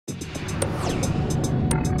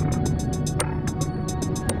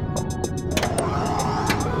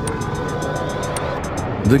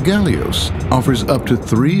The Gallios offers up to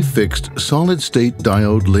 3 fixed solid-state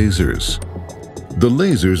diode lasers. The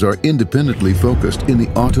lasers are independently focused in the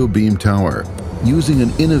auto beam tower using an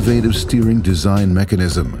innovative steering design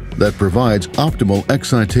mechanism that provides optimal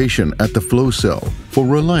excitation at the flow cell for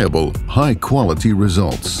reliable, high-quality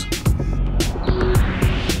results.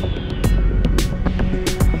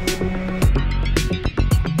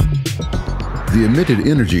 The emitted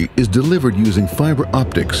energy is delivered using fiber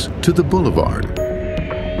optics to the boulevard.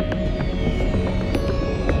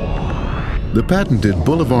 The patented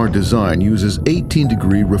boulevard design uses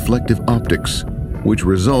 18-degree reflective optics, which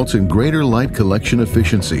results in greater light collection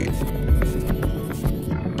efficiency.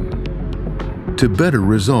 To better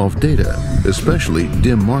resolve data, especially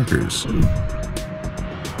dim markers.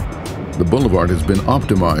 The boulevard has been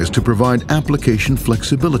optimized to provide application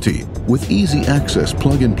flexibility with easy access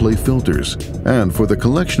plug-and-play filters and for the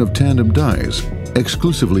collection of tandem dyes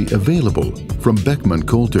exclusively available from Beckman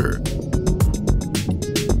Coulter.